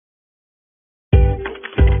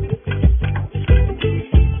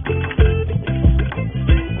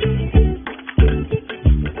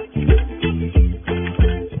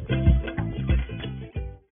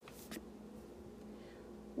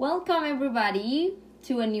everybody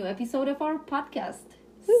to a new episode of our podcast,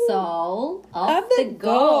 Soul of the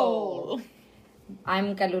Goal.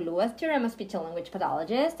 I'm Calú and Alesia. I'm a speech and language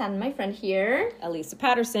pathologist, and my friend here, A.B.A.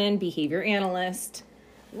 Patterson, behavior analyst.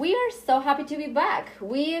 We are so happy to be back.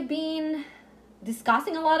 We have been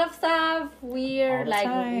discussing a lot of stuff. We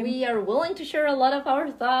are willing to share a lot of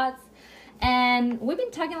our thoughts, and we've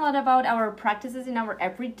been talking a lot about our practices in our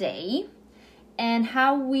everyday, and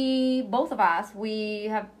how both of us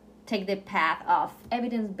have take the path of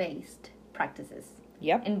evidence-based practices.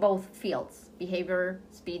 Yep. In both fields, behavior,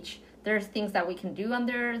 speech. There's things that we can do, and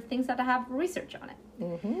there are things that have research on it.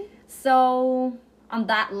 Mm-hmm. So on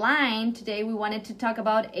that line, today we wanted to talk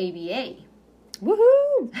about A.B.A.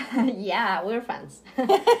 Woohoo! Yeah, we're fans.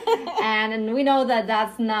 and we know that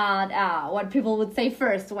that's not what people would say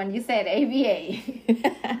first when you said A.B.A.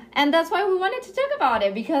 And that's why we wanted to talk about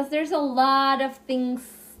it, because there's a lot of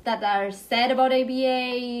things that are said about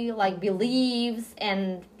A.B.A., like beliefs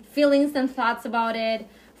and feelings and thoughts about it,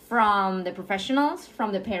 from the professionals,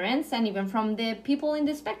 from the parents, and even from the people in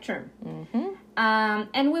the spectrum. Mm-hmm.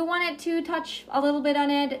 And we wanted to touch a little bit on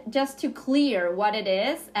it just to clear what it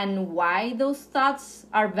is and why those thoughts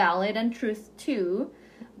are valid and truth too,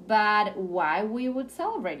 but why we would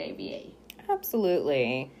celebrate A.B.A.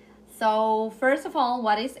 Absolutely. So first of all,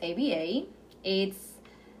 what is A.B.A.? It's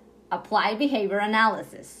applied behavior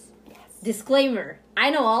analysis. Yes. Disclaimer, I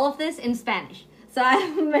know all of this in Spanish. So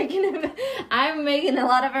I'm making a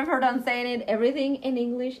lot of effort on saying everything in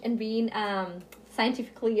English and being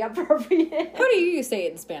scientifically appropriate. How do you say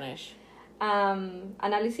it in Spanish?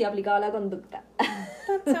 Análisis aplicado a la conducta.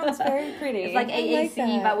 That sounds very pretty. It's like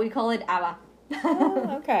AAC, but we call it A.B.A.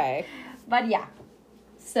 Oh, okay. But yeah.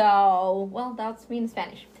 So, well, that's me in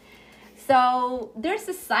Spanish. So there's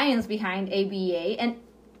a science behind A.B.A. and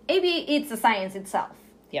A.B.A. it's a science itself.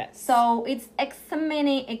 Yes. So it's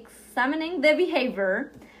examining the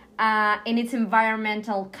behavior in its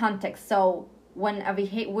environmental context. So when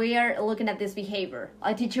we are looking at this behavior,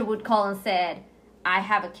 a teacher would call and said, I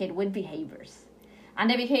have a kid with behaviors. And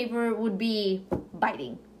the behavior would be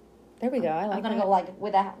biting. There we go. I'm going to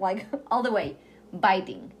go all the way.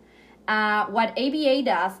 Biting. What A.B.A.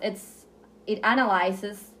 does, it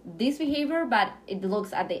analyzes this behavior, but it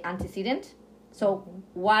looks at the antecedent. So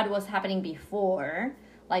what was happening before,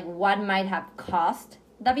 like what might have caused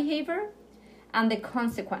the behavior, and the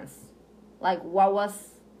consequence, like what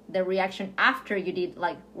was the reaction after you did,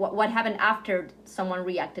 like what happened after someone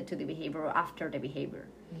reacted to the behavior or after the behavior.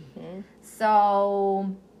 Mm-hmm.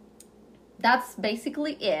 So that's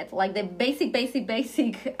basically it, like the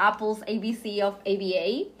basic apples ABC of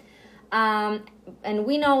A.B.A. And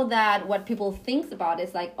we know that what people think about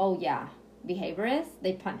is like, oh yeah, behaviorists,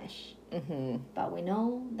 they punish. Mm-hmm. But we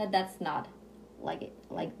know that that's not like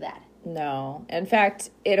that. No. In fact,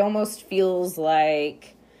 it almost feels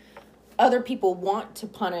like other people want to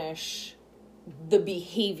punish the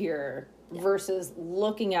behavior versus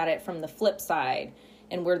looking at it from the flip side.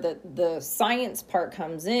 And where the science part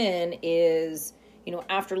comes in is,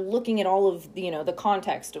 after looking at all of the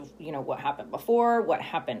context of, what happened before, what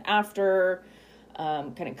happened after,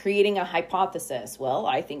 kind of creating a hypothesis. Well,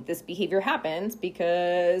 I think this behavior happens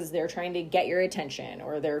because they're trying to get your attention,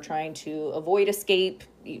 or they're trying to avoid escape,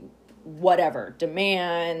 whatever,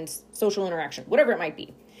 demand, social interaction, whatever it might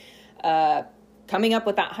be. Coming up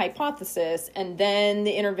with that hypothesis, and then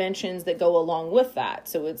the interventions that go along with that.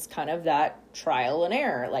 So it's kind of that trial and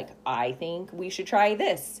error. Like, I think we should try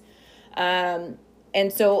this. And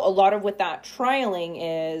so a lot of what that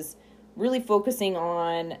trialing is really focusing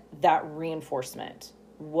on that reinforcement.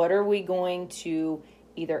 What are we going to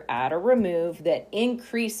either add or remove that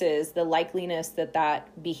increases the likeliness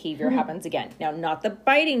that behavior happens again? Now, not the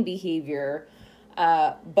biting behavior,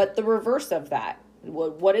 but the reverse of that.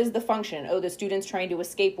 What is the function? Oh, the student's trying to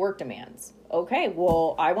escape work demands. Okay,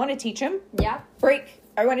 well, I want to teach him break.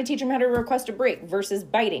 I want to teach him how to request a break versus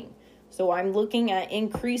biting. So I'm looking at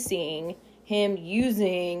increasing him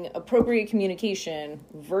using appropriate communication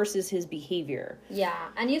versus his behavior. Yeah,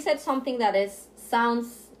 and you said something that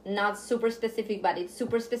sounds not super specific, but it's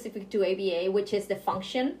super specific to A.B.A., which is the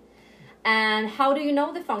function. And how do you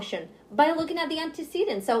know the function? By looking at the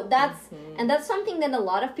antecedent. So that's and that's something that a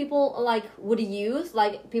lot of people would use,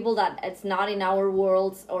 like people that it's not in our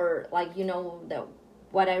worlds, or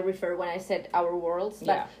what I refer when I said our worlds.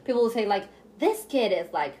 But people will say this kid is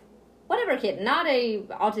whatever kid, not a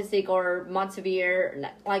autistic or not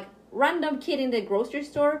severe, random kid in the grocery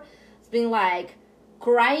store. It's been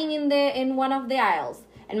crying in one of the aisles,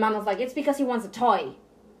 and mama's it's because he wants a toy.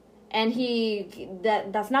 And he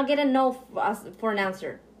does not get a no for an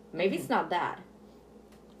answer. Maybe it's not that.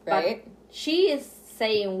 Right. But she is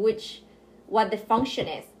saying which what the function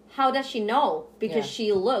is. How does she know? Because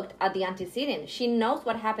she looked at the antecedent. She knows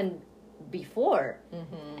what happened before.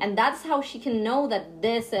 And that's how she can know that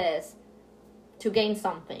this is to gain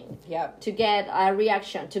something. To get a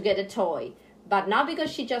reaction, to get a toy. But not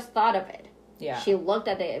because she just thought of it. She looked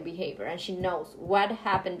at the behavior and she knows what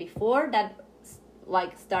happened before that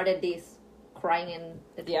like started this crying in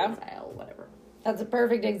the toy aisle, whatever. That's a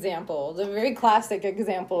perfect example. It's a very classic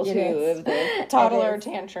example, too, of the toddler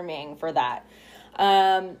tantruming for that.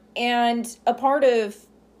 And a part of,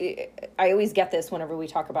 I always get this whenever we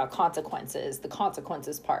talk about consequences, the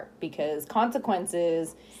consequences part, because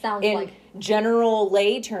consequences sounds in like general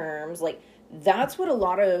lay terms, like that's what a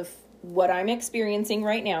lot of what I'm experiencing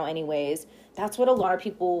right now anyways, that's what a lot of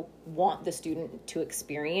people want the student to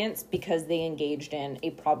experience because they engaged in a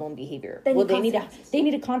problem behavior. They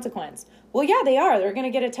need a consequence. Well, yeah, they are. They're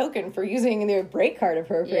going to get a token for using their break card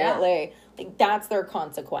appropriately. Like that's their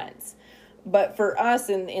consequence. But for us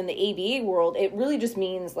in the A.B.A. world, it really just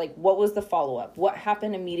means like, what was the follow-up? What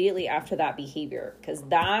happened immediately after that behavior? Because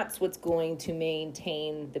that's what's going to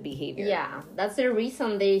maintain the behavior. Yeah, that's the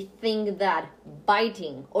reason they think that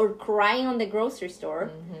biting or crying on the grocery store,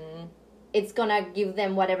 it's gonna give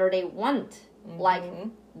them whatever they want. Like,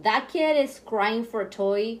 that kid is crying for a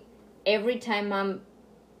toy every time mom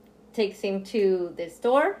takes him to the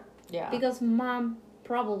store. Because mom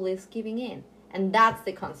probably is giving in. And that's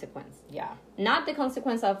the consequence. Not the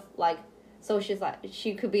consequence of, like, so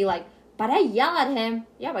she could be like, but I yell at him.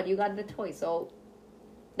 Yeah, but you got the toy, so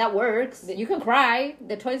that works. You can cry.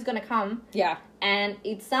 The toy's gonna come. And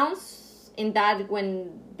it sounds in that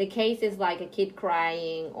when the case is like a kid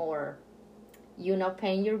crying or you not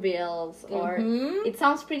paying your bills or it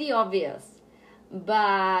sounds pretty obvious.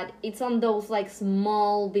 But it's on those, like,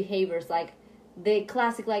 small behaviors, like the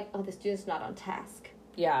classic, like, oh, the student's not on task.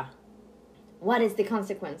 What is the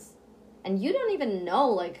consequence? And you don't even know,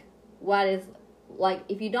 like, what is, like,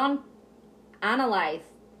 if you don't analyze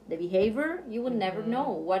the behavior, you would never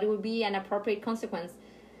know what would be an appropriate consequence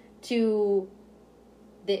to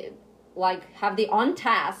the, like, have the on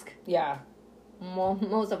task.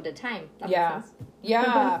 Most of the time. That makes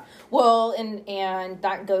sense. Well, and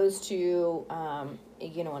that goes to,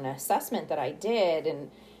 you know, an assessment that I did,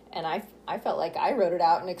 and I felt like I wrote it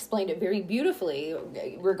out and explained it very beautifully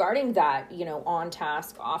regarding that, you know, on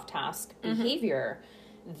task, off task behavior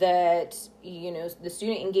that, you know, the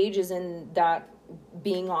student engages in that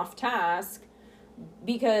being off task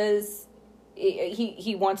because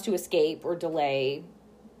he wants to escape or delay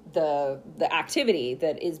the activity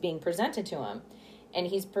that is being presented to him. And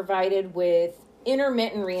he's provided with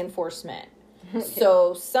intermittent reinforcement.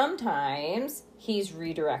 So sometimes he's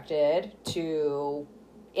redirected to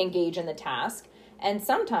engage in the task, and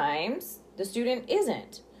sometimes the student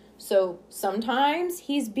isn't. So sometimes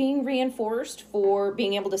he's being reinforced for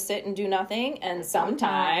being able to sit and do nothing, and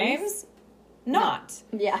sometimes not.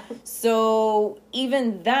 So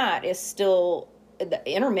even that is still the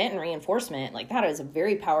intermittent reinforcement. Like, that is a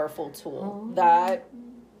very powerful tool.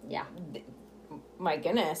 My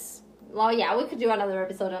goodness. Well, yeah, we could do another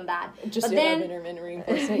episode on that. Just but then, intermittent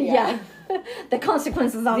reinforcement. The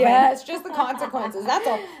consequences of it. Yeah, it's just the consequences.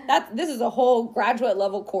 This is a whole graduate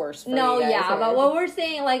level course. For you guys but what we're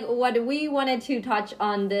saying, like, what we wanted to touch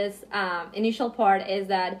on this initial part is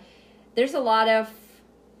that there's a lot of,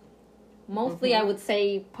 mostly I would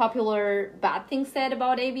say, popular bad things said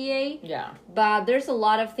about A.B.A. But there's a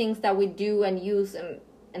lot of things that we do and use on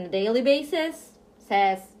a daily basis,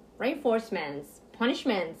 says reinforcements,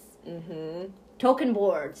 punishments, token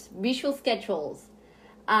boards, visual schedules,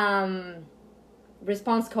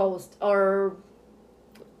 response codes, or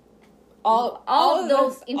all of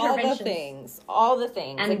those interventions. All the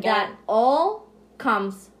things. And again, that all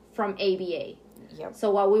comes from A.B.A.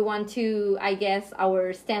 So what we want to, I guess,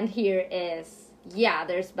 our stand here is,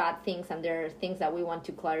 there's bad things and there are things that we want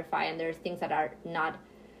to clarify and there's things that are not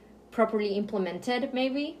properly implemented,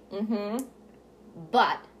 maybe.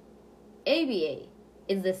 But A.B.A.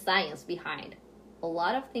 is the science behind a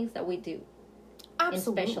lot of things that we do in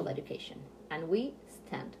special education. And we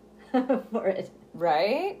stand for it.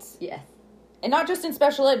 Right? Yes. And not just in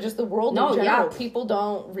special ed, just the world in general. People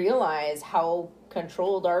don't realize how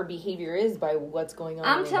controlled our behavior is by what's going on.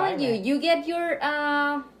 I'm telling you, you get your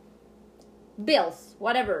bills,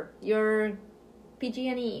 whatever, your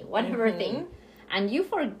PG&E, whatever thing, and you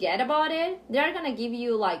forget about it. They're gonna give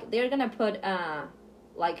you, like, they're gonna put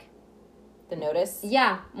like the notice.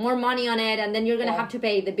 More money on it, and then you're gonna have to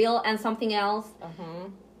pay the bill and something else.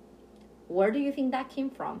 Where do you think that came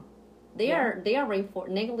from? They are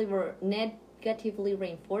negatively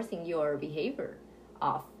reinforcing your behavior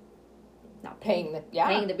of not paying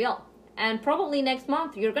the bill. and probably next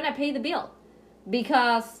month you're gonna pay the bill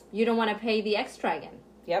because you don't want to pay the extra again.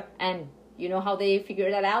 Yep. And you know how they figure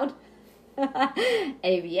that out?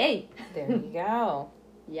 A.B.A. There you go.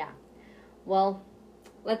 Yeah. Well,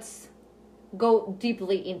 let's go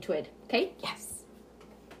deeply into it, okay? Yes.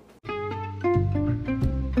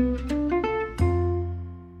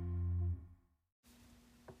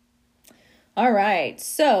 All right.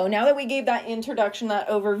 So now that we gave that introduction, that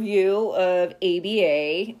overview of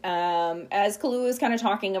A.B.A, as Calú was kind of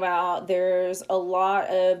talking about, there's a lot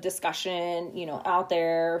of discussion, out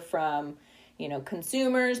there from,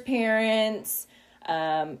 consumers, parents,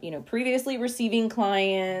 previously receiving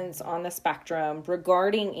clients on the spectrum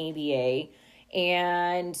regarding A.B.A,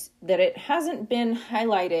 and that it hasn't been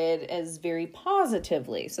highlighted as very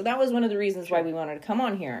positively. So that was one of the reasons why we wanted to come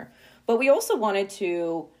on here. But we also wanted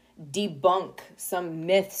to debunk some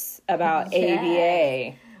myths about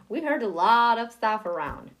A.B.A. We heard a lot of stuff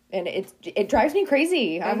around. And it drives me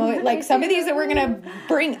crazy. I'm like, some of these that we're going to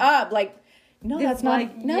bring up, like, no, it's that's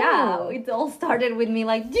not, no. Yeah, it all started with me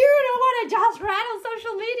like, do you know what I just read on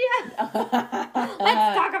social media?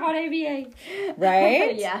 Let's talk about A.B.A.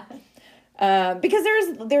 Right? Yeah. Because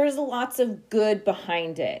there's lots of good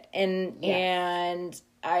behind it. And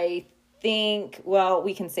I think, well,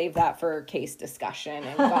 we can save that for case discussion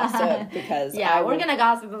and gossip because we're going to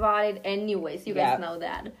gossip about it anyways. You guys know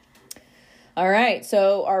that. All right.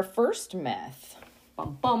 So our first myth.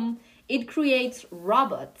 Bum, bum. It creates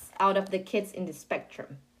robots out of the kids in the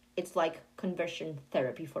spectrum. It's like conversion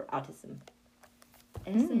therapy for autism.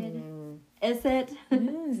 Is it?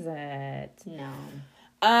 Is it? No.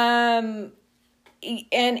 And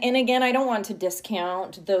again, I don't want to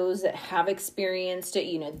discount those that have experienced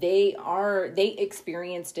it. They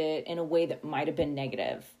experienced it in a way that might have been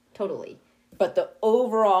negative. Totally. But the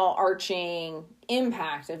overall arching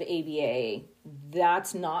impact of A.B.A,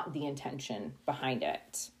 that's not the intention behind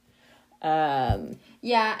it.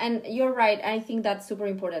 Yeah, and you're right. I think that's super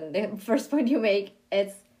important. The first point you make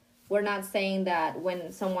is we're not saying that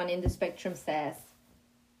when someone in the spectrum says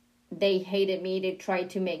they hated me, they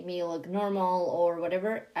tried to make me look normal or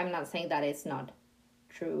whatever. I'm not saying that it's not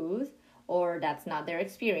truth or that's not their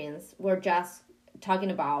experience. We're just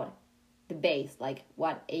talking about the base, like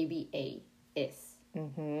what A.B.A is.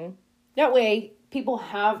 Mm-hmm. That way, people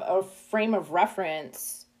have a frame of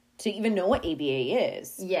reference to even know what A.B.A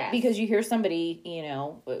is. Yes. Because you hear somebody,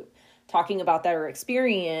 talking about their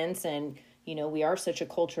experience and, we are such a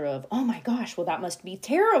culture of, oh my gosh, well, that must be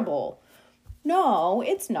terrible. No,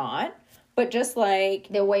 it's not. But just like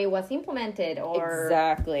the way it was implemented or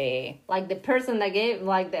exactly like the person that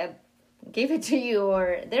gave it to you,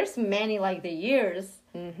 or there's many like the years.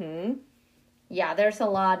 Mm-hmm. Yeah, there's a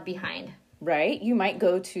lot behind. Right? You might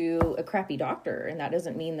go to a crappy doctor, and that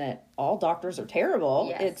doesn't mean that all doctors are terrible.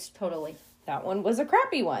 Yes, it's totally. That one was a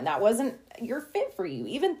crappy one. That wasn't your fit for you.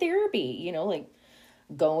 Even therapy, like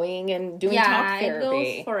going and doing talk therapy. Yeah,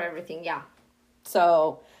 it goes for everything, yeah.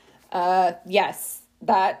 So, yes,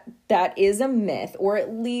 that is a myth, or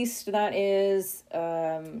at least that is...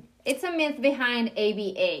 it's a myth behind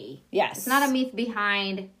A.B.A. Yes. It's not a myth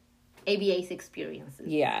behind A.B.A.'s experiences.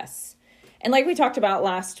 Yes. And like we talked about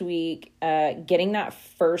last week, getting that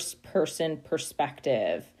first person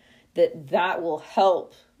perspective, that will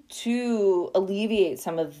help to alleviate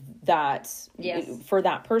some of that for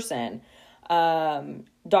that person.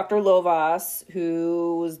 Dr. Lovas,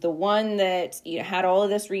 who was the one that had all of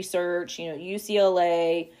this research,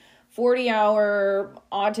 UCLA, 40-hour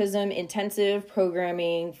autism intensive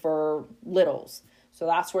programming for littles. So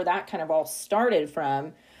that's where that kind of all started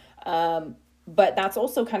from. But that's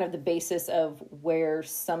also kind of the basis of where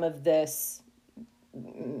some of this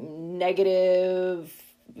negative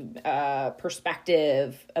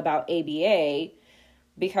perspective about A.B.A,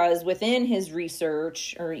 because within his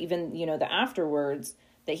research, or even, the afterwards,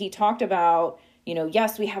 that he talked about,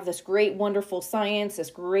 yes, we have this great, wonderful science,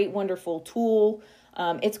 this great, wonderful tool.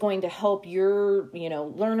 It's going to help your,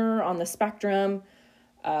 learner on the spectrum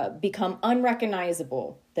become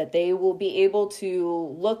unrecognizable, that they will be able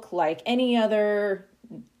to look like any other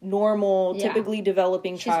normal, typically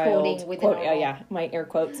developing child. My air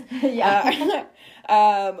quotes.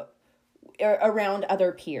 Around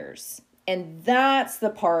other peers. And that's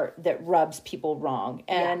the part that rubs people wrong.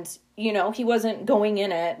 And, he wasn't going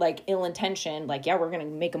in it like ill intention, like, we're going to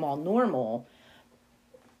make them all normal.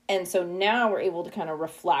 And so now we're able to kind of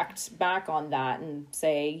reflect back on that and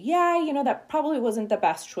say, that probably wasn't the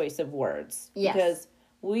best choice of words. Yes. Because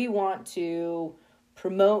we want to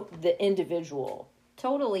promote the individual.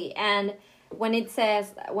 Totally. And when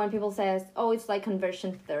people says, oh, it's like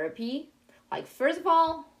conversion therapy, like, first of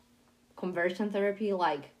all, conversion therapy,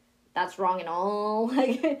 like, that's wrong in all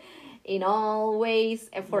like in all ways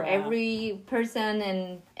for every person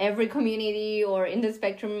and every community or in the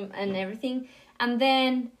spectrum and everything. And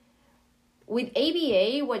then with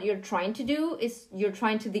A.B.A, what you're trying to do is you're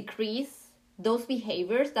trying to decrease those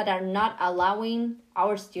behaviors that are not allowing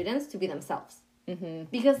our students to be themselves.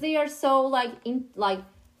 Because they are so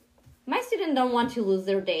my students don't want to lose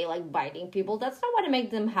their day like biting people. That's not what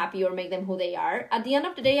make them happy or make them who they are. At the end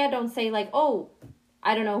of the day, I don't say like, oh,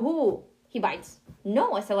 I don't know who he bites.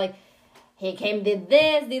 No, I say like, he came, did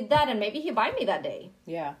this, did that, and maybe he bite me that day.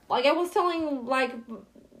 Yeah. Like I was telling like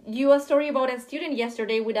you a story about a student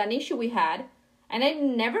yesterday with an issue we had, and I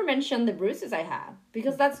never mentioned the bruises I have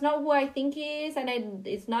because that's not who I think he is, and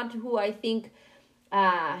it's not who I think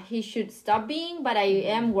he should stop being, but I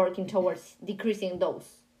am working towards decreasing those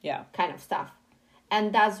kind of stuff.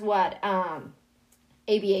 And that's what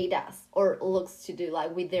A.B.A does or looks to do,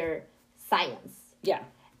 like with their science. Yeah.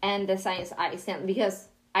 And the science I sent, because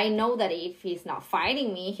I know that if he's not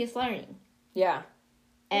fighting me, he's learning. Yeah.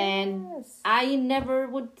 And I never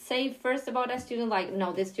would say first about a student like,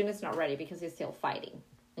 no, this student is not ready because he's still fighting.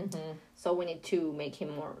 So we need to make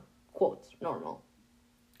him more, quote, normal.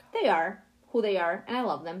 They are who they are, and I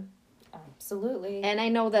love them. Absolutely. And I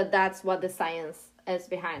know that that's what the science is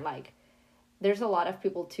behind. Like, there's a lot of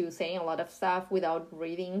people too saying a lot of stuff without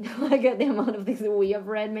reading, like the amount of things that we have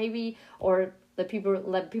read, maybe, or the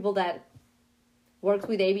people that work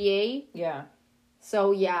with A.B.A. Yeah.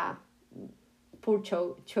 So yeah, poor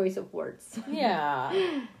choice of words. Yeah.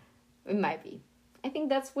 It might be. I think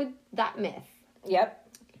that's with that myth. Yep.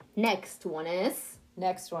 Next one.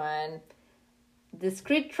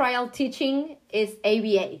 Discrete trial teaching is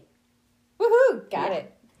A.B.A. Woohoo! Got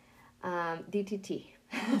it. DTT.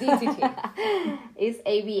 DTT. Is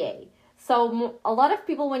A.B.A. So a lot of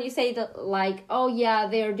people, when you say that, like, oh yeah,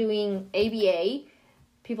 they're doing A.B.A,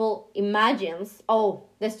 people imagines, oh,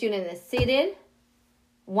 the student is seated,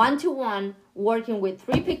 1-to-1, working with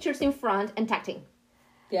 3 pictures in front and tacting.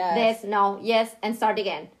 Yes. This, no, yes, and start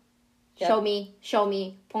again. Yep. Show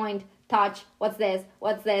me, point, touch, what's this?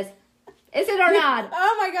 Is it or not?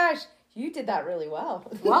 Oh my gosh, you did that really well.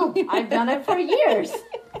 Well, I've done it for years.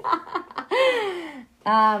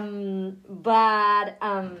 But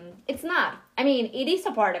it's not. I mean, it is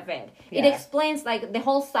a part of it. Yeah. It explains, like, the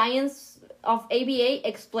whole science of A.B.A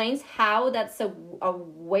explains how that's a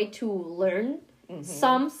way to learn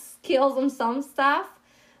some skills and some stuff,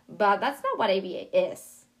 but that's not what A.B.A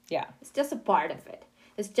is. Yeah. It's just a part of it.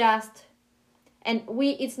 It's just, and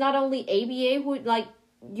it's not only A.B.A who, like,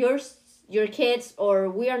 your kids, or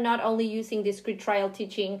we are not only using discrete trial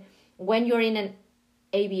teaching when you're in an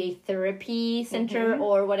A.B.A therapy center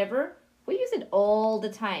or whatever. We use it all the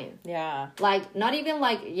time. Yeah. Like, not even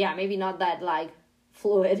like, maybe not that like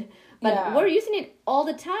fluid, but we're using it all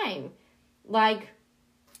the time. Like,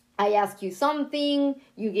 I ask you something,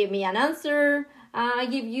 you give me an answer, I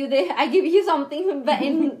give you something, but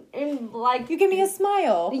in like, you give me a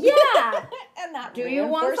smile. Yeah. And that do you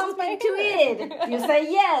want something to eat? You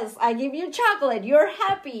say yes. I give you chocolate. You're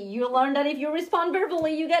happy. You learn that if you respond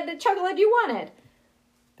verbally, you get the chocolate you wanted.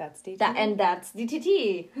 That's DTT. That's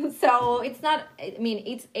DTT. So it's not, I mean,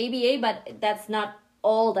 it's A.B.A, but that's not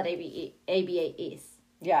all that A.B.A is.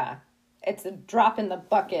 Yeah. It's a drop in the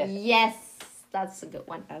bucket. Yes. That's a good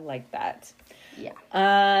one. I like that. Yeah.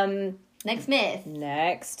 Next myth.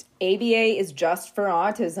 Next. A.B.A is just for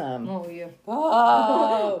autism. Oh, yeah.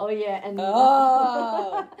 Oh. Oh, yeah. And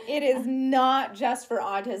It is not just for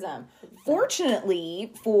autism.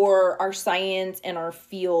 Fortunately for our science and our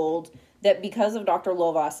field, that because of Dr.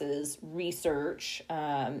 Lovas's research,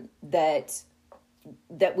 that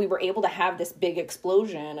we were able to have this big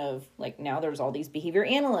explosion of, like, now there's all these behavior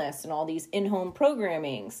analysts and all these in-home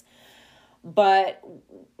programmings. But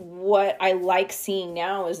what I like seeing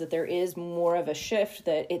now is that there is more of a shift,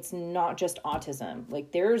 that it's not just autism.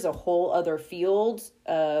 Like, there's a whole other field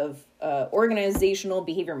of organizational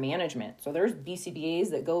behavior management. So there's BCBAs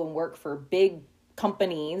that go and work for big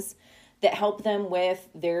companies that help them with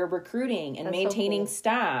their recruiting and maintaining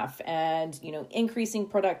staff and, increasing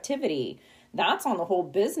productivity. That's on the whole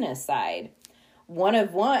business side. One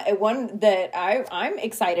that I'm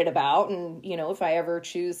excited about, and if I ever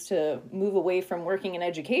choose to move away from working in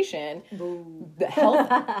education, the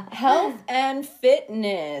health and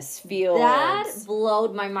fitness field. That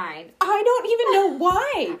blowed my mind. I don't even know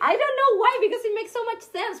why. I don't know why, because it makes so much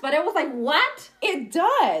sense. But I was like, what? It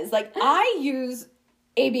does. Like, I use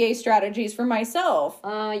A.B.A strategies for myself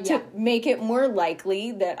to make it more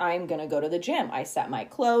likely that I'm going to go to the gym. I set my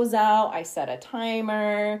clothes out. I set a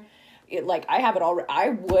timer. I have it all. I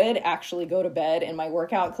would actually go to bed in my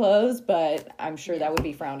workout clothes, but I'm sure that would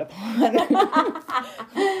be frowned upon.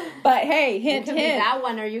 But hey, hint, you could hint. Be that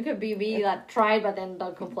one, or you could be me that tried but then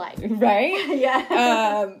don't comply. Right?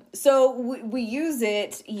 Yeah. So we use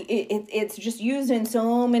it. It's just used in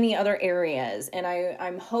so many other areas, and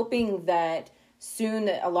I'm hoping that soon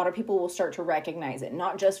that a lot of people will start to recognize it,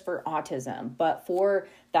 not just for autism, but for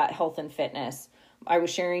that health and fitness. I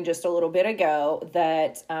was sharing just a little bit ago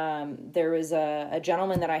that there was a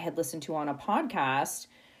gentleman that I had listened to on a podcast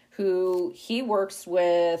who he works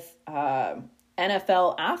with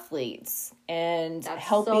NFL athletes and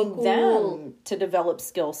helping them to develop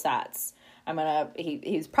skill sets.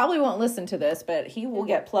 He's probably won't listen to this, but he will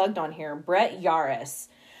get plugged on here. Brett Yaris.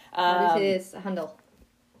 What is his handle?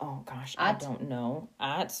 Oh gosh, I don't know.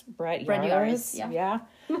 At Brett Yaris. Yeah.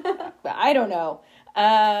 But I don't know.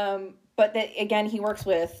 But that, again, he works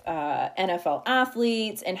with NFL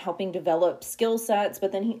athletes and helping develop skill sets.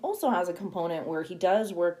 But then he also has a component where he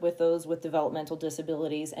does work with those with developmental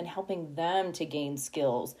disabilities and helping them to gain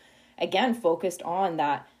skills. Again, focused on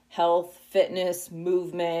that health, fitness,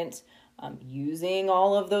 movement, using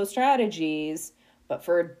all of those strategies, but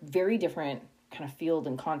for a very different kind of field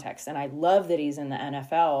and context. And I love that he's in the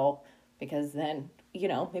NFL because then,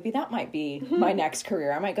 maybe that might be my next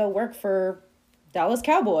career. I might go work for Dallas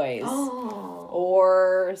Cowboys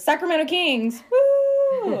or Sacramento Kings.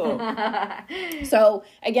 Woo! So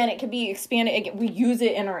again, it can be expanded. We use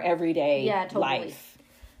it in our everyday life.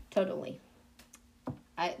 Totally.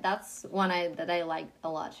 That's one that I like a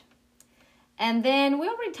lot. And then we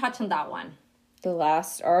already touched on that one.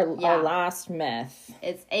 Our last myth.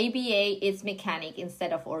 It's A.B.A. is mechanic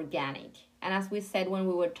instead of organic. And as we said when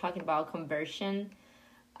we were talking about conversion,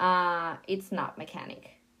 it's not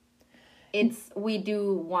mechanic. We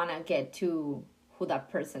do want to get to who that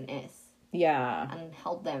person is. Yeah. And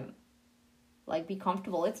help them, be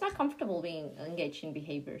comfortable. It's not comfortable being engaged in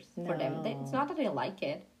behaviors for them. It's not that they like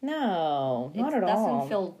it. No, not at all. It doesn't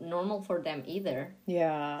feel normal for them either.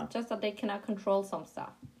 Yeah. It's just that they cannot control some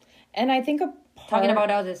stuff. And I think talking about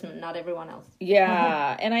autism, not everyone else.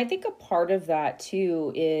 Yeah. And I think a part of that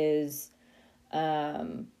too is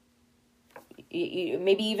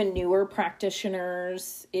maybe even newer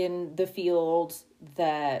practitioners in the field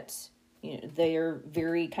that they are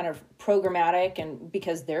very kind of programmatic and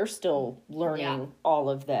because they're still learning all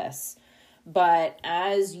of this. But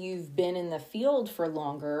as you've been in the field for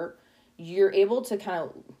longer, you're able to kind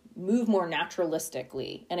of move more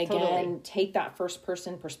naturalistically and again take that first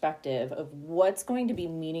person perspective of what's going to be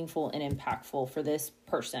meaningful and impactful for this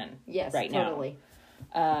person right now.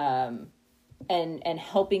 And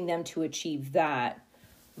helping them to achieve that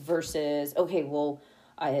versus,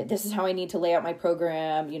 this is how I need to lay out my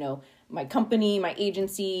program, my company, my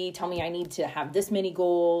agency, tell me I need to have this many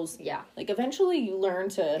goals. Yeah. Eventually you learn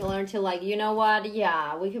to you know what?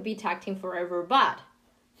 Yeah, we could be tag team forever, but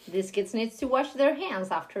this kid needs to wash their hands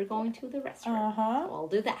after going to the restroom. We'll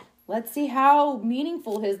do that. Let's see how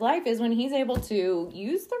meaningful his life is when he's able to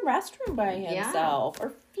use the restroom by himself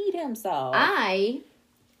or feed himself. I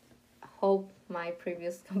hope my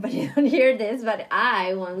previous company don't hear this, but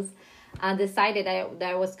I once decided that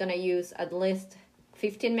I was going to use at least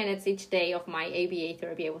 15 minutes each day of my A.B.A.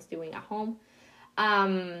 therapy I was doing at home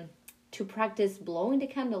to practice blowing the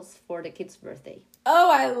candles for the kid's birthday.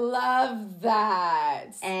 Oh, I love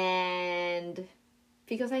that. And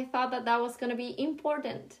because I thought that was going to be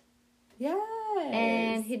important. Yes.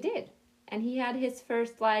 And he did. And he had his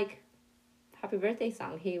first, happy birthday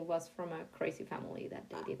song. He was from a crazy family that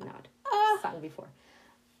they did not sung before.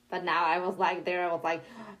 But now I was and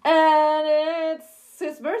it's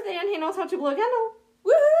his birthday and he knows how to blow a candle.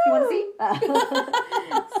 Woohoo! You want to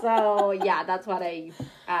see? So, yeah, that's what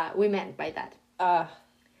we meant by that.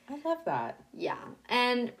 I love that. Yeah.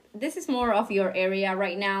 And this is more of your area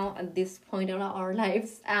right now at this point in our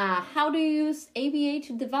lives. How do you use A.B.A.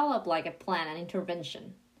 to develop a plan and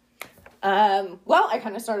intervention? Well, I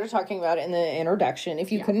kind of started talking about it in the introduction.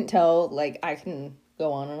 If you couldn't tell, I can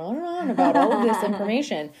go on and on and on about all of this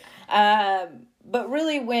information. But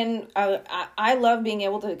really when I love being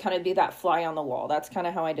able to kind of be that fly on the wall. That's kind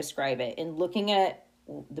of how I describe it. And looking at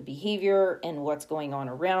the behavior and what's going on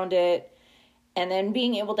around it. And then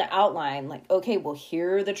being able to outline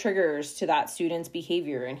here are the triggers to that student's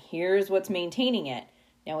behavior. And here's what's maintaining it.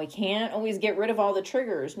 Now, we can't always get rid of all the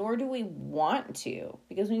triggers, nor do we want to,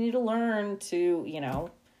 because we need to learn to,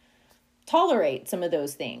 tolerate some of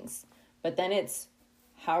those things. But then it's,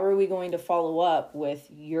 how are we going to follow up with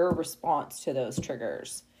your response to those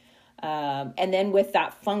triggers? And then with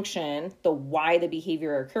that function, the why the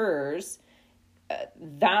behavior occurs,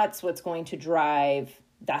 that's what's going to drive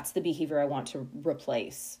that's the behavior I want to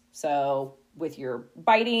replace. So with your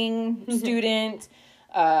biting student,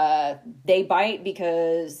 they bite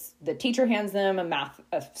because the teacher hands them a math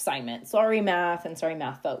assignment. Sorry, math, and sorry,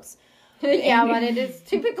 math folks. Yeah, but it is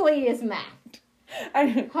typically is math.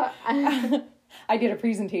 I did a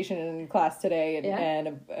presentation in class today,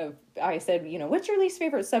 and I said, what's your least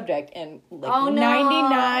favorite subject? And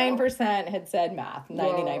 99% had said math.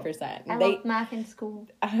 99%. I loved math in school,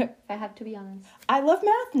 if I have to be honest. I love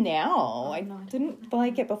math now. I didn't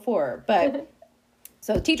like it before. But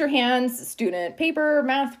so teacher hands student paper,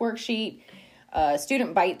 math worksheet,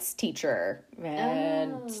 student bites teacher,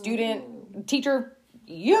 and teacher,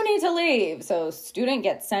 you need to leave. So student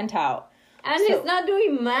gets sent out. And he's not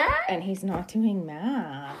doing math? And he's not doing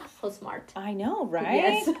math. How smart. I know, right?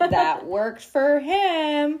 Yes. That worked for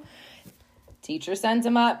him. Teacher sends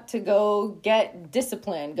him up to go get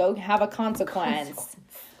discipline, go have a consequence.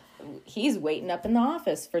 He's waiting up in the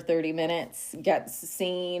office for 30 minutes, gets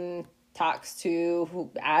seen, talks to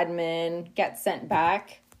admin, gets sent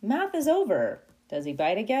back. Math is over. Does he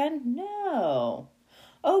bite again? No.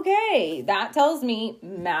 Okay, that tells me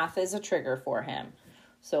math is a trigger for him.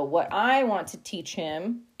 So what I want to teach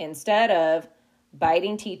him, instead of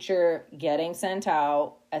biting teacher, getting sent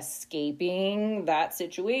out, escaping that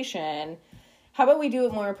situation, how about we do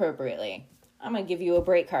it more appropriately? I'm going to give you a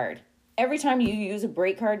break card. Every time you use a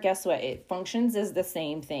break card, guess what? It functions as the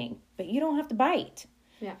same thing, but you don't have to bite.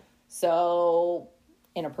 Yeah. So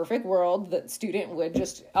in a perfect world, the student would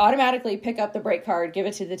just automatically pick up the break card, give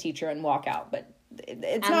it to the teacher, and walk out. But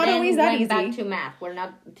it's not always that easy. Back to math. We're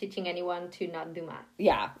not teaching anyone to not do math.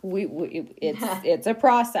 Yeah, it's a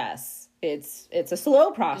process. It's a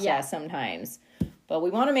slow process sometimes, but we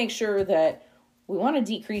want to make sure that we want to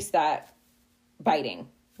decrease that biting.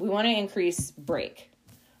 We want to increase break.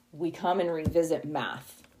 We come and revisit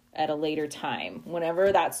math at a later time,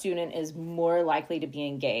 whenever that student is more likely to be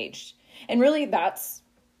engaged. And really, that's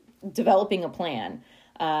developing a plan.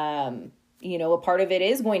 A part of it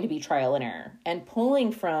is going to be trial and error and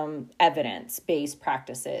pulling from evidence-based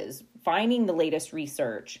practices, finding the latest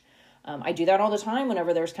research. I do that all the time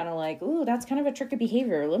whenever there's kind of like, ooh, that's kind of a tricky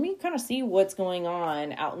behavior. Let me kind of see what's going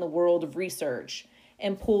on out in the world of research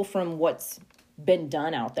and pull from what's been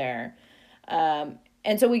done out there.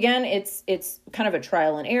 And so again, it's kind of a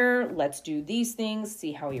trial and error. Let's do these things,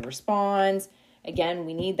 see how he responds. Again,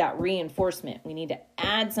 we need that reinforcement. We need to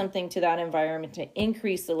add something to that environment to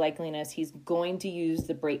increase the likeliness he's going to use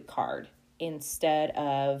the break card instead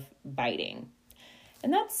of biting.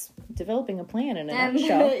 And that's developing a plan in a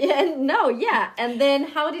nutshell. And then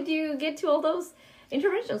how did you get to all those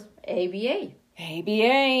interventions? A.B.A.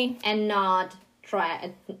 A.B.A. And not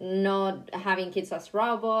having kids as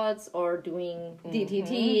robots or doing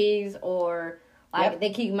DTTs or... the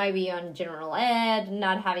kid might be on general ed,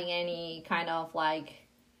 not having any kind of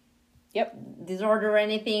disorder or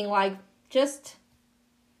anything, just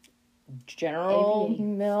general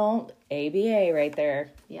mill A.B.A. right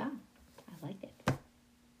there. Yeah, I like it.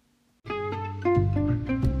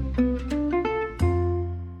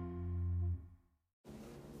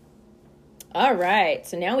 All right,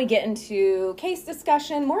 so now we get into case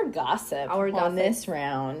discussion, more gossip on this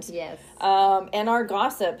round. Yes. And our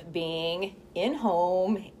gossip being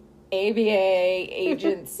in-home A.B.A.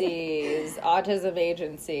 agencies, autism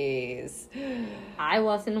agencies. I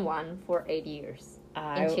was in one for 8 years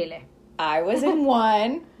in Chile. I was in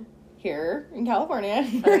one here in California.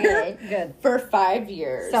 Okay, good. For 5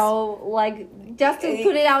 years. So, just to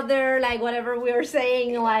put it out there, whatever we were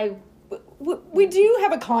saying, we do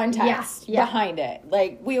have a context behind it.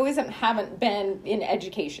 We always haven't been in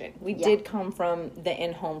education. We did come from the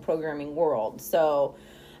in-home programming world. So,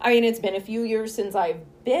 it's been a few years since I've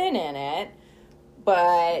been in it,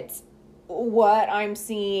 but what I'm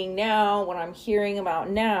seeing now, what I'm hearing about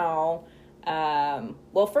now,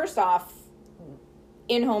 first off,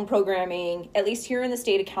 in-home programming, at least here in the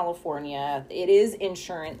state of California, it is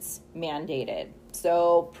insurance mandated.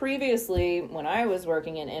 So previously, when I was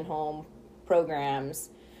working in in-home programs,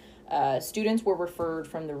 students were referred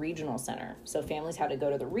from the regional center. So families had to go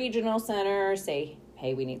to the regional center, say,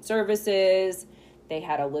 hey, we need services. They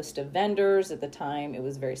had a list of vendors. At the time, it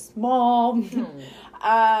was very small.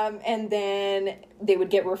 And then they would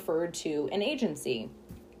get referred to an agency.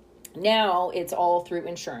 Now it's all through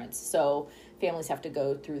insurance. So families have to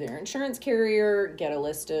go through their insurance carrier, get a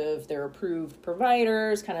list of their approved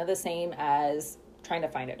providers, kind of the same as trying to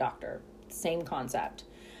find a doctor. Same concept.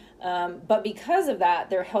 But because of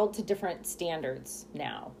that, they're held to different standards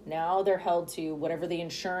now. Now they're held to whatever the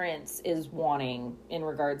insurance is wanting in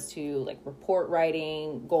regards to report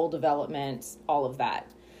writing, goal development, all of that.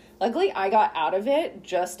 Luckily, I got out of it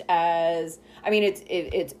just as, I mean,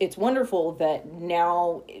 it's wonderful that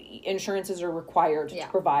now insurances are required to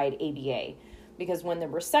provide A.B.A. because when the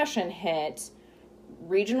recession hit,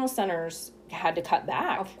 regional centers had to cut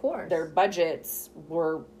back. Of course. Their budgets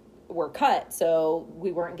were cut, so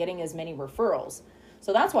we weren't getting as many referrals.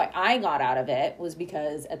 So that's why I got out of it, was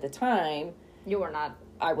because at the time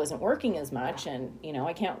I wasn't working as much, and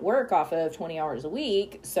I can't work off of 20 hours a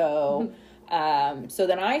week. So so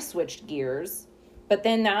then I switched gears, but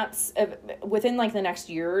then that's within like the next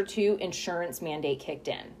year or two, insurance mandate kicked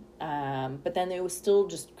in. But then it was still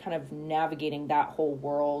just kind of navigating that whole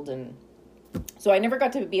world, and so I never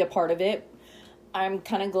got to be a part of it. I'm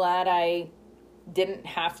kind of glad I didn't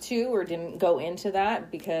have to or didn't go into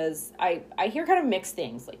that, because I hear kind of mixed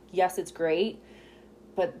things. Like, yes, it's great,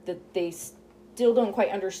 but that they still don't quite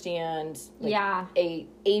understand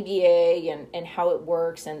A.B.A. and how it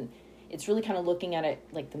works, and it's really kind of looking at it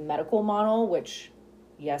like the medical model, which,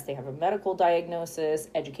 yes, they have a medical diagnosis.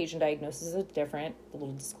 Education diagnosis is different. A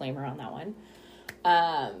little disclaimer on that one.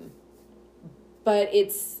 But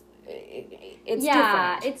it's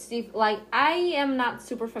different. It's like, I am not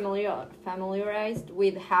super familiarized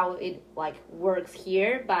with how it like works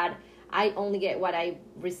here, but I only get what I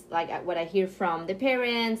hear from the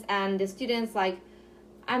parents and the students. Like,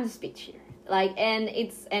 I'm the speech here, like, and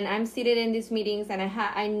I'm seated in these meetings, and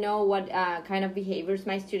I know what kind of behaviors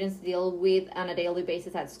my students deal with on a daily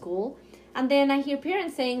basis at school, and then I hear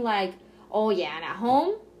parents saying like, oh yeah, and at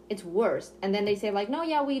home it's worse, and then they say like, no,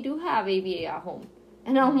 yeah, we do have A.B.A. at home.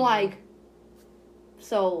 And I'm like,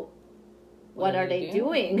 so what are they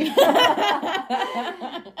doing?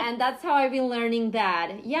 And that's how I've been learning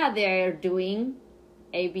that, they're doing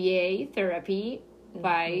A.B.A. therapy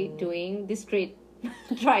by doing discrete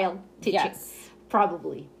trial teaching. Yes.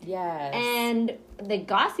 Probably. Yes. And the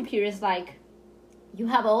gossip here is like, you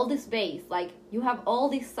have all this base, like, you have all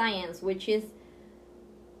this science, which is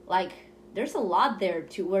like, there's a lot there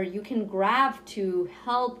to where you can grab to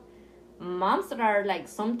help moms that are like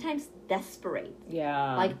sometimes desperate.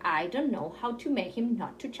 Yeah. Like, I don't know how to make him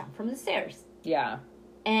not to jump from the stairs. Yeah.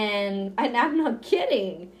 And I'm not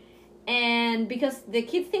kidding. And because the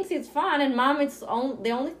kid thinks it's fun, and mom,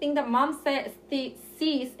 the only thing that mom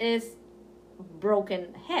sees is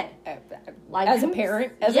broken head. Like, as a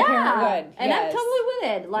parent would. And I'm totally with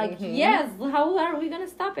it. Like, yes, how are we gonna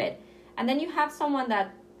stop it? And then you have someone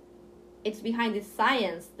that it's behind the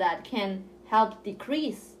science that can help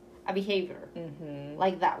decrease a behavior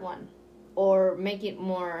like that one, or make it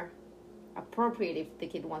more appropriate if the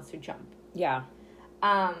kid wants to jump. Yeah.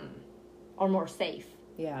 Or more safe.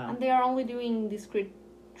 Yeah. And they are only doing discrete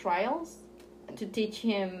trials to teach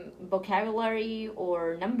him vocabulary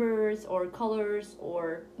or numbers or colors,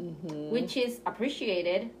 or which is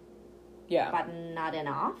appreciated. Yeah. But not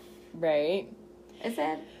enough. Right. Is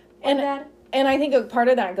it? And I think a part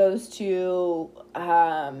of that goes to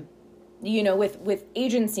with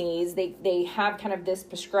agencies, they have kind of this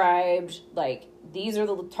prescribed, like, these are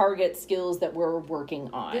the target skills that we're working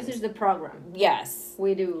on. This is the program. Yes.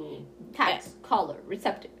 We do text, color,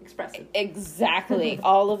 receptive, expressive. Exactly.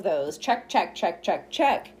 All of those. Check, check, check, check,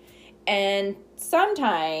 check. And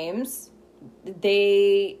sometimes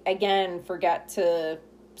they, again, forget to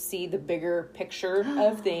see the bigger picture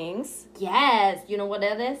of things. Yes. You know what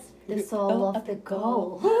that is? The soul of the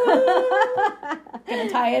goal. Gonna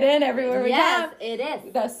tie it in everywhere we can. Yes, it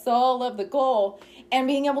is. The soul of the goal. And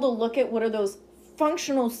being able to look at what are those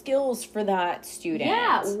functional skills for that student.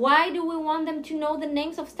 Yeah. Why do we want them to know the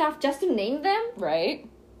names of stuff just to name them? Right.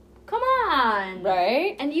 Come on.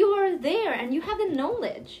 Right. And you are there and you have the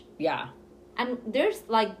knowledge. Yeah. And there's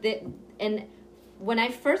like and when I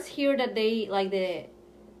first hear that they, like, the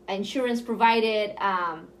insurance provided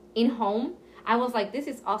in home, I was like, this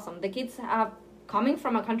is awesome. The kids have, coming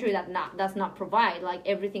from a country that does not provide, like,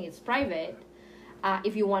 everything is private.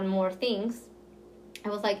 If you want more things, I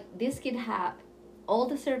was like, this kid have all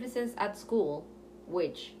the services at school,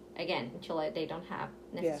 which, again, in Chile, they don't have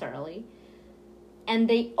necessarily. Yeah. And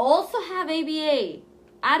they also have A.B.A.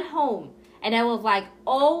 at home. And I was like,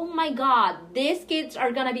 oh my God, these kids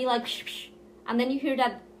are going to be like, shh, shh. And then you hear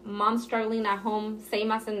that mom struggling at home,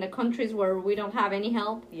 same as in the countries where we don't have any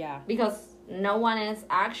help. Yeah. Because no one is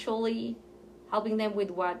actually helping them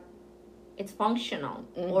with what it's functional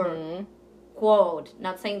or quote,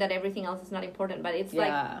 not saying that everything else is not important, but it's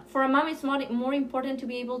like, for a mom, it's more important to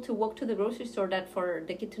be able to walk to the grocery store than for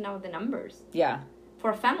the kid to know the numbers. Yeah.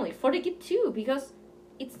 For a family, for the kid too, because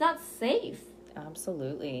it's not safe.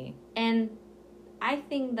 Absolutely. And I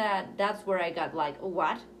think that's where I got like,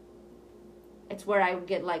 what? It's where I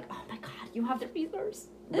get like, oh my God, you have the resource.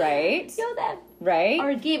 Right. Kill them. Right.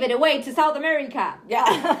 Or give it away to South America.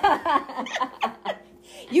 Yeah.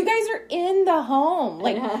 You guys are in the home.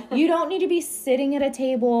 Like, you don't need to be sitting at a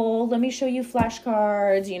table. Let me show you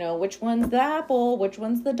flashcards. You know, which one's the apple? Which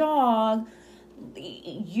one's the dog?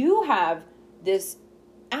 You have this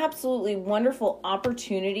absolutely wonderful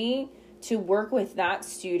opportunity to work with that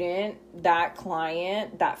student, that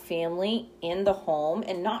client, that family in the home,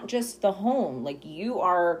 and not just the home. Like,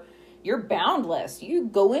 you're boundless. You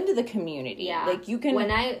go into the community. Yeah. Like, you can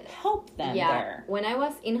help them there. When I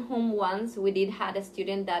was in home once, we did had a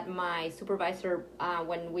student that my supervisor,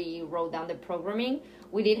 when we wrote down the programming,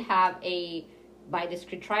 we did have by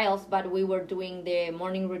discrete trials, but we were doing the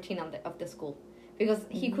morning routine of the school. Because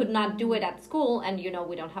he could not do it at school, and,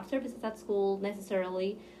 we don't have services at school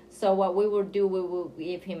necessarily. So what we would do, we would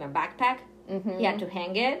give him a backpack. Mm-hmm. He had to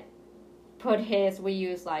hang it. We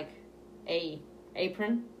use like a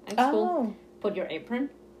apron at school. Put your apron,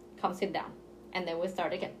 come sit down. And then we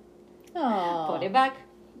start again. Aww. Put it back,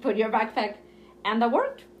 put your backpack. And that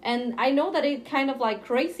worked. And I know that it's kind of like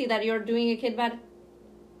crazy that you're doing a kid, but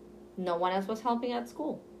no one else was helping at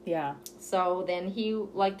school. Yeah. So then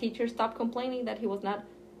teachers stopped complaining that he was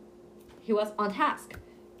on task.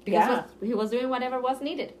 Because he was doing whatever was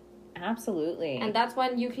needed. Absolutely. And that's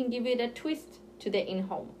when you can give it a twist to the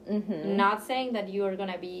in-home. Mm-hmm. Not saying that you are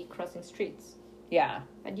going to be crossing streets. Yeah.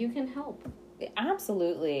 But you can help.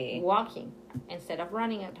 Absolutely. Walking instead of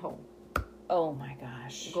running at home. Oh my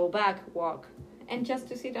gosh. Go back, walk. And just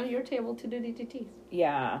to sit on your table to do DTTs.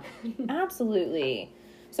 Yeah. Absolutely.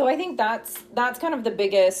 So I think that's kind of the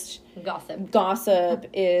biggest gossip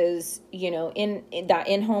is, in that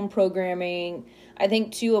in-home programming. I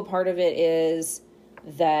think too, a part of it is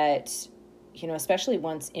that, especially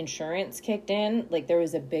once insurance kicked in, like there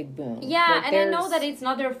was a big boom. Yeah. And I know that it's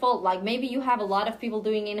not their fault. Like maybe you have a lot of people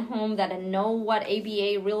doing in-home that know what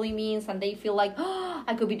A.B.A. really means, and they feel like,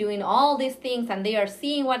 I could be doing all these things, and they are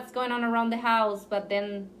seeing what's going on around the house, but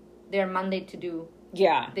then they're mandated to do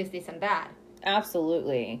this and that.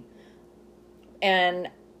 Absolutely. And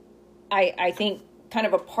I think kind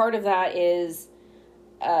of a part of that is,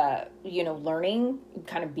 learning,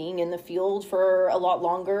 kind of being in the field for a lot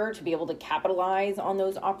longer to be able to capitalize on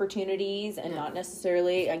those opportunities and not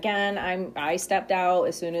necessarily, again, I stepped out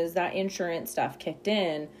as soon as that insurance stuff kicked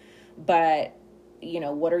in, but,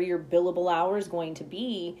 what are your billable hours going to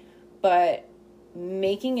be? But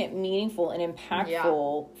making it meaningful and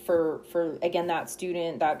impactful for again, that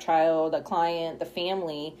student, that child, that client, the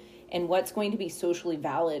family, and what's going to be socially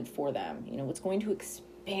valid for them, what's going to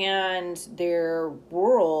expand their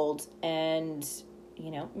world and,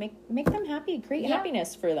 make them happy, create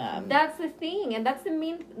happiness for them. That's the thing. And that's the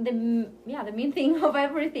main thing of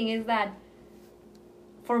everything is that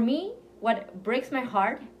for me, what breaks my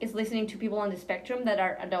heart is listening to people on the spectrum that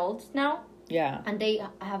are adults now. Yeah. And they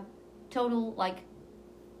have total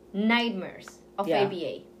nightmares of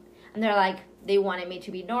A.B.A. And they're like, they wanted me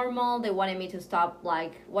to be normal, they wanted me to stop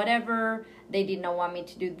whatever, they did not want me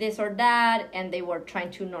to do this or that, and they were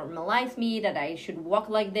trying to normalize me, that I should walk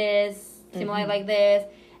like this, simulate like this.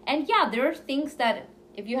 And there are things that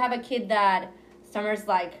if you have a kid that stammers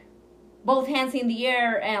both hands in the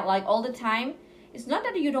air and all the time, it's not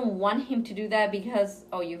that you don't want him to do that because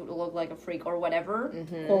you look like a freak or whatever,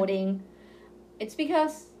 quoting. It's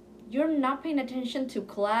because you're not paying attention to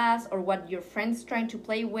class or what your friend's trying to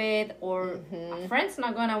play with, or a friend's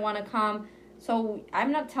not going to want to come. So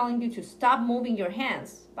I'm not telling you to stop moving your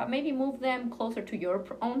hands, but maybe move them closer to your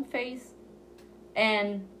own face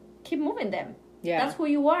and keep moving them. Yeah. That's who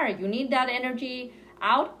you are. You need that energy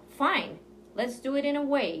out, fine. Let's do it in a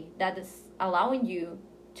way that is allowing you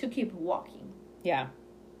to keep walking. Yeah.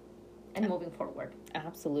 And moving forward.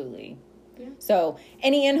 Absolutely. Yeah. So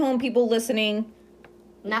any in-home people listening,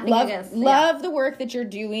 love the work that you're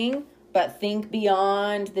doing, but think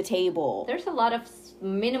beyond the table. There's a lot of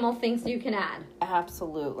minimal things you can add.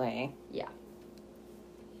 Absolutely. Yeah.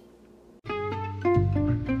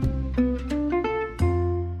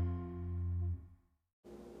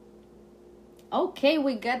 Okay,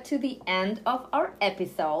 we got to the end of our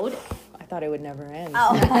episode. I thought it would never end.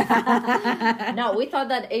 Oh. No, we thought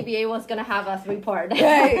that A.B.A. was going to have us report.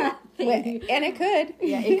 Right. And it could.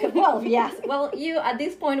 Yeah, it could. Well, yes. Well, at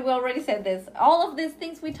this point, we already said this. All of these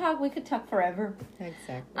things we could talk forever.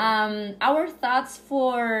 Exactly. Our thoughts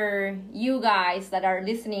for you guys that are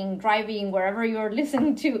listening, driving, wherever you're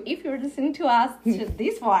listening to, if you're listening to us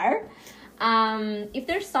this far, if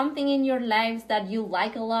there's something in your lives that you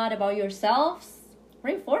like a lot about yourselves,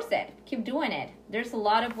 reinforce it. Keep doing it. There's a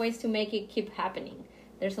lot of ways to make it keep happening.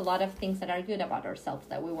 There's a lot of things that are good about ourselves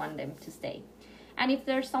that we want them to stay. And if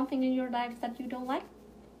there's something in your lives that you don't like,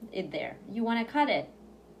 it there. You want to cut it.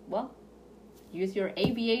 Well, use your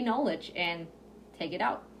A.B.A. knowledge and take it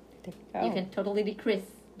out. You can totally decrease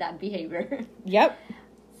that behavior. Yep.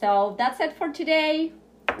 So that's it for today.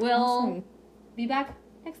 We'll be back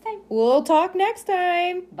next time. We'll talk next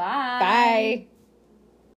time. Bye. Bye.